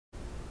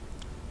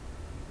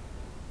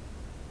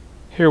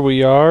Here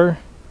we are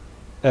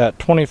at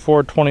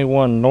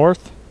 2421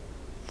 North,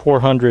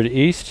 400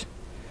 East,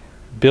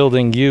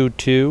 Building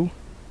U2.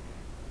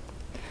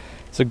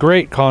 It's a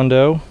great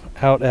condo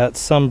out at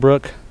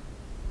Sunbrook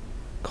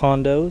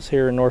Condos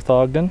here in North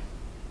Ogden.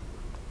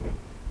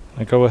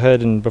 I go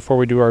ahead and before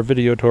we do our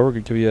video tour, we're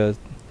going to give you a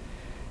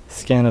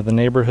scan of the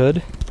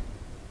neighborhood.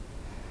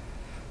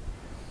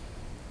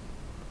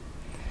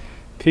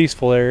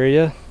 Peaceful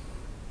area,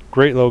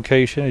 great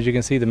location. As you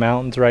can see, the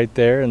mountains right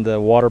there and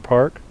the water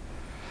park.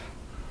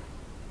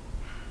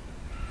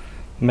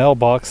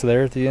 Mailbox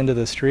there at the end of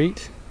the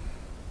street.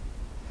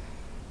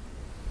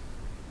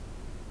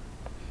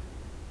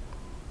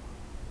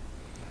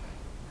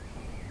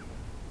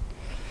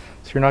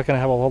 So you're not going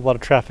to have a whole lot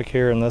of traffic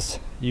here unless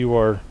you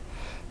are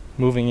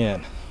moving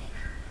in.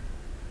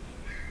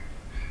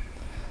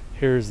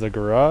 Here's the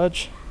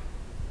garage.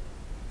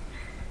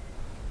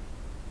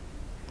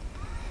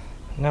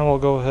 Now we'll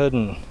go ahead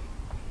and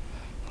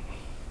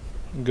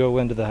go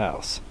into the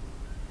house.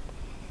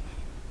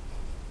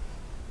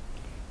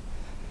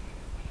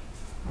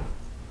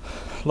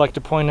 I'd like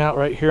to point out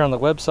right here on the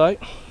website,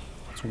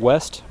 it's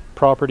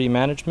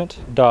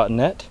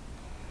westpropertymanagement.net.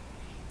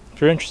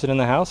 If you're interested in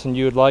the house and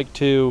you would like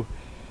to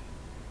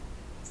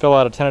fill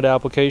out a tenant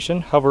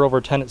application, hover over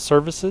tenant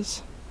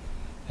services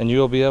and you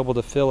will be able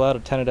to fill out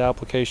a tenant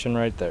application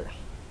right there.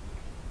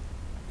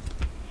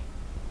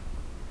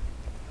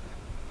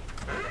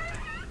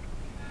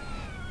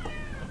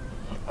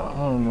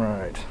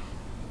 Alright.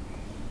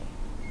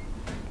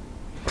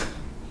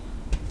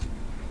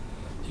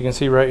 You can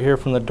see right here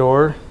from the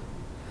door,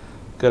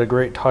 got a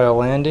great tile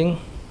landing.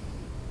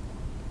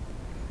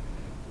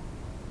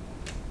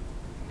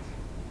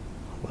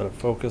 Let it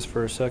focus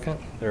for a second.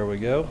 There we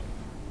go.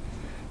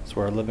 So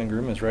our living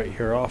room is right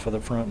here off of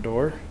the front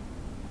door,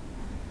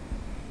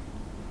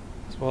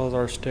 as well as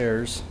our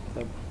stairs.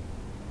 As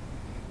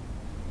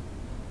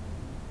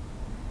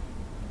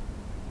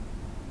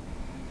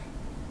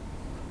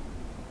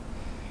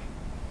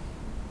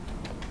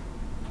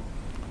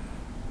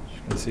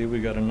you can see,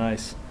 we got a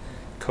nice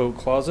coat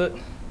closet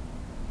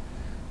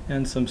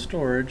and some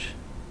storage.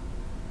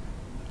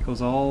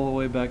 Goes all the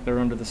way back there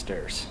under the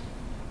stairs.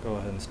 Go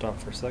ahead and stop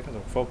for a second so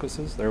it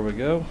focuses. There we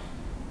go.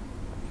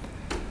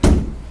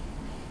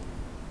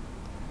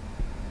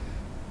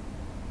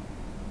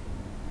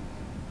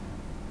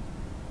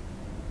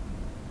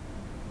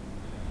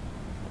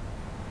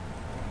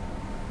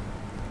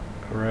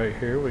 Right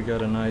here we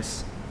got a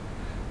nice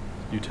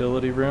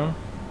utility room.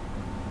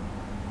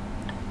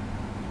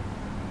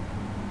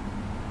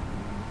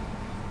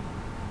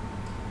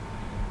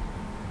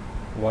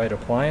 White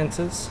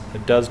appliances.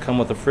 It does come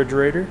with a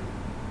refrigerator.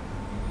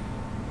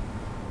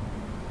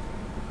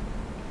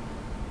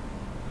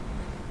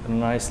 A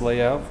nice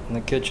layout in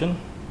the kitchen.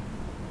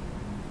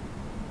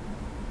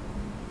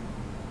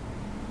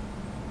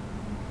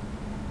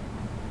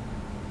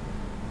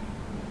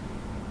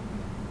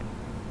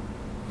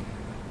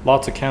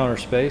 Lots of counter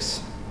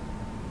space.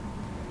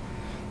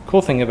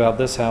 Cool thing about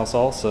this house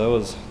also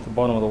is the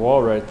bottom of the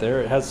wall right there,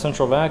 it has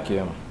central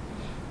vacuum.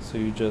 So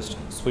you just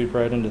sweep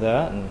right into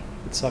that and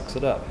it sucks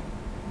it up.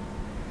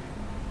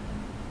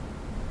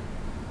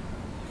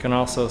 You can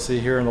also see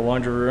here in the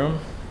laundry room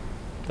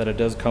that it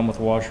does come with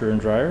a washer and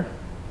dryer.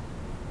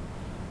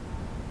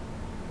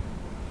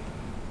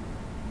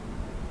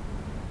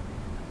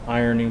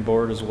 Ironing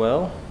board as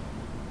well.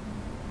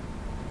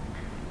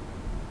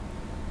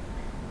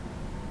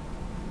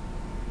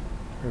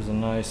 Here's a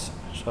nice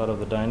shot of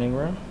the dining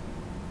room.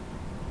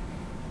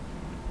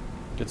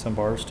 Get some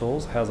bar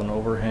stools. Has an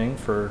overhang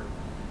for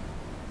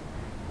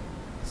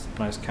some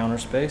nice counter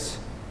space.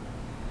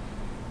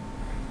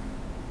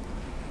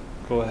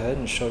 Go ahead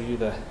and show you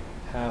the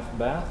half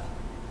bath.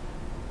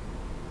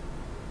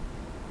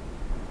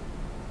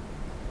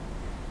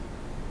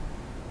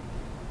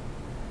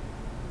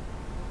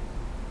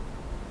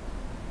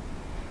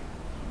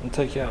 And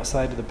take you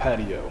outside to the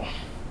patio.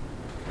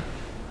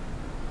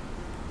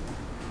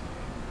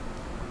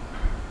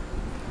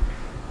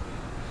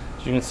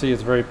 As you can see,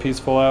 it's very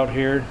peaceful out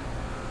here.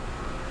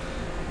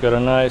 Got a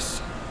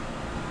nice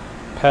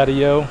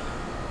patio.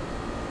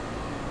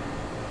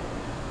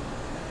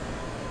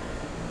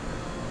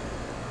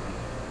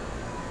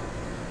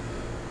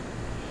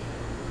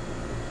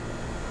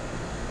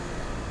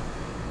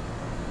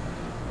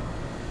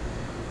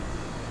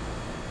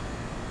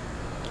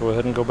 Go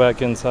ahead and go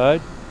back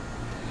inside.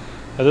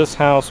 Now, this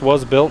house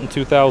was built in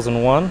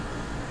 2001.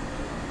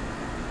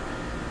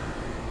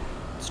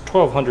 It's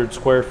 1,200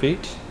 square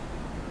feet.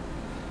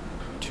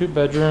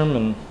 2-bedroom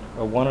and a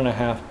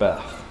 1.5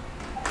 bath.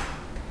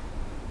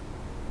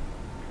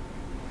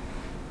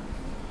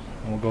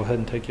 And we'll go ahead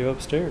and take you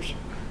upstairs.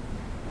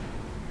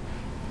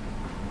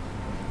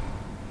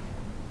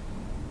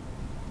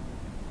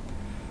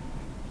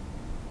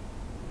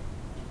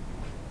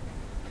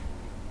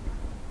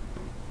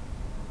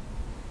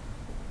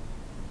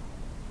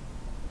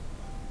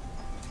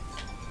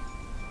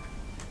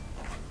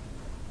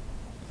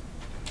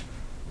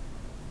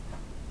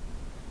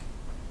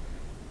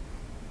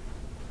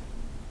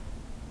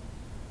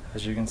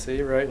 As you can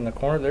see right in the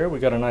corner there, we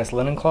got a nice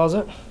linen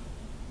closet.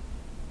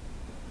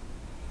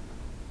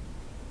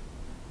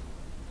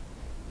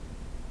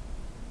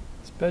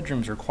 These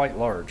bedrooms are quite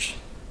large.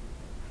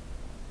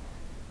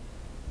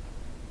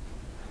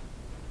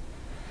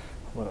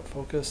 Let it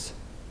focus.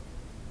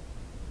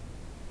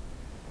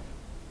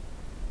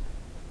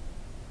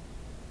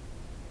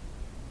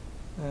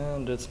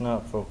 And it's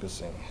not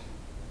focusing.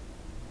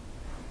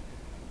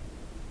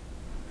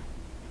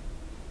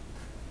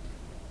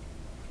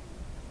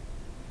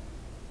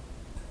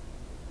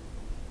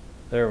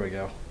 There we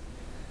go.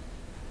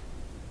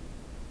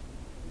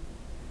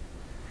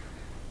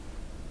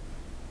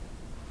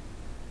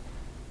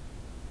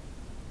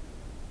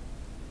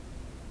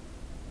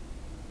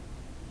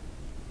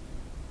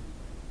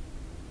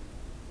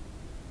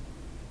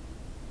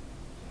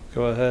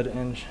 Go ahead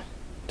and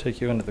take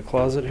you into the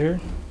closet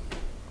here.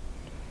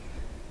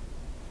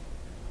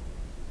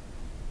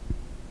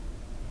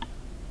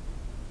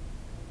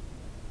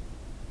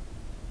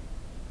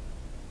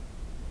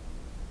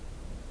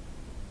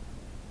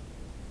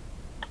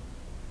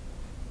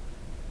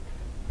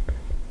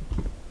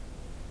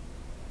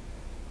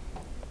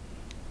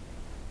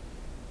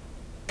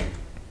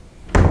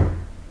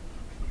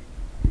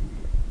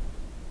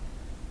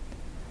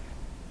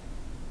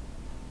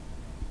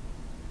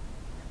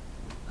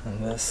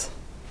 And this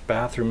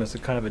bathroom is a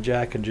kind of a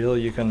Jack and Jill.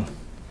 You can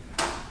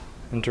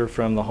enter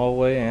from the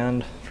hallway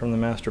and from the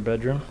master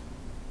bedroom.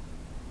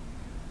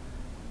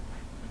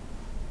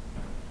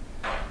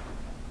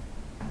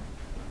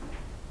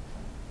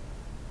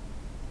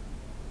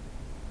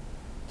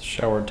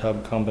 Shower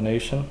tub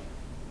combination.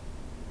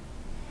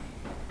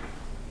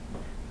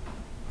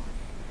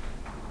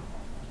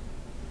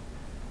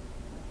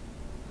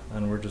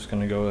 And we're just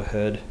going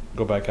to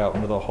go back out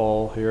into the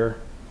hall here.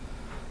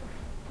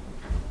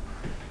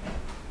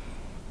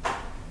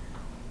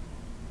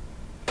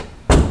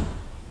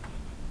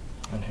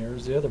 And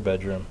here's the other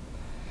bedroom.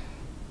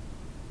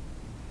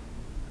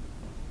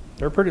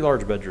 They're pretty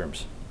large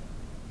bedrooms.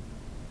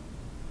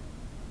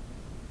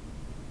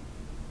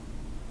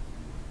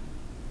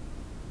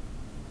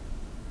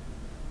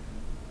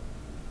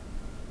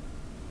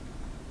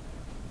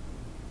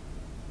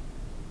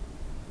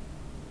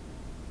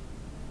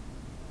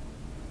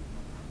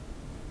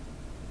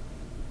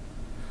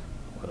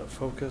 Let it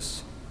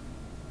focus.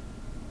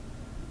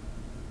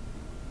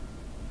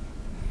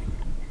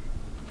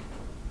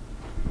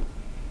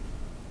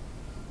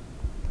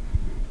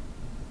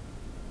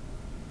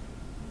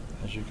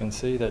 As you can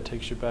see, that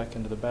takes you back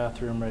into the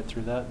bathroom right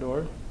through that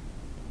door.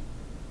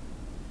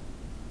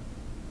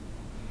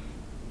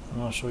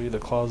 And I'll show you the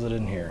closet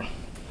in here.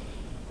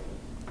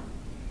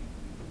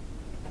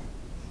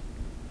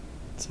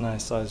 It's a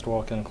nice sized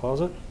walk-in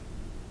closet.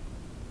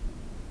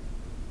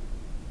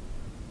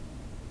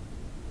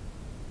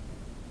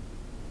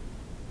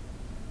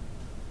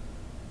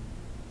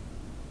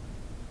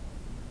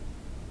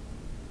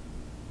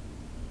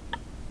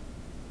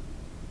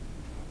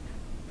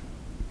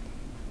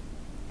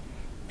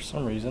 For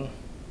some reason,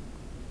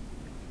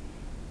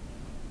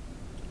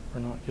 we're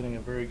not getting a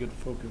very good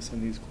focus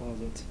in these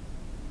closets.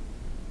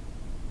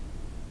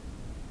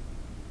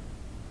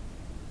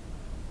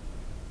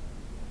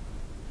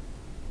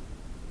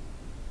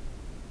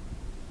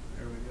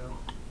 There we go.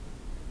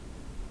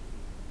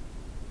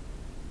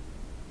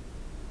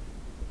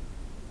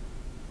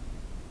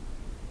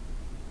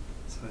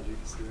 So as you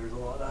can see, there's a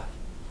lot of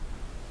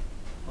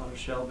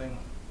shelving.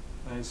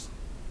 Nice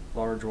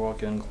large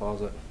walk-in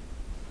closet.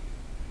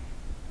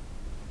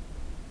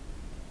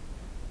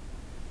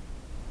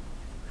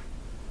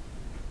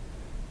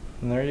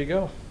 And there you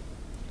go.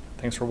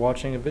 Thanks for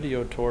watching a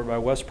video tour by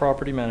West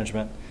Property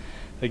Management.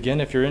 Again,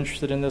 if you're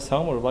interested in this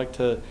home or would like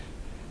to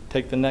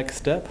take the next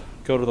step,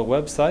 go to the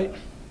website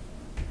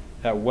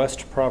at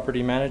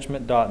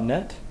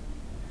westpropertymanagement.net,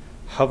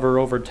 hover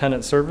over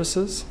tenant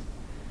services,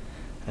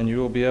 and you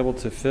will be able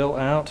to fill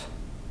out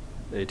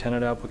a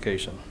tenant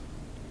application.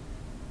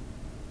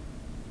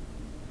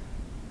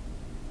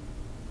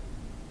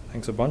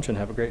 Thanks a bunch and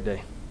have a great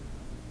day.